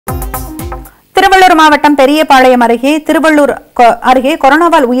மாவட்டம் பெரியபாளையம் அருகே திருவள்ளூர் அருகே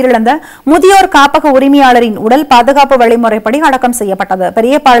கொரோனாவால் உயிரிழந்த முதியோர் காப்பக உரிமையாளரின் உடல் பாதுகாப்பு வழிமுறைப்படி அடக்கம் செய்யப்பட்டது.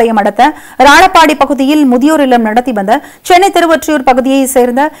 பெரியபாளையம் அடுத்த ராளப்பாடி பகுதியில் முதியோர் இல்லம் நடத்தி வந்த சென்னை திருவொற்றியூர் பகுதியைச்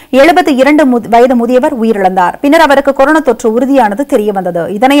சேர்ந்த 72 வயது முதியவர் உயிரிழந்தார். பின்னர் அவருக்கு கொரோனா தொற்று உறுதியானது தெரியவந்தது.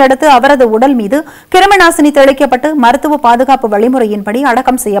 இதனையடுத்து அவரது உடல் மீது கிருமிநாசினி தெளிக்கப்பட்டு மருத்துவ பாதுகாப்பு வழிமுறையின்படி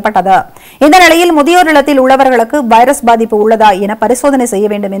அடக்கம் செய்யப்பட்டது. இந்த நிலையில் முதியோர் இல்லத்தில் உள்ளவர்களுக்கு வைரஸ் பாதிப்பு உள்ளதா என பரிசோதனை செய்ய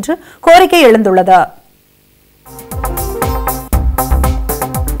வேண்டும் என்று கோரிக்கை எழுந்துள்ளது.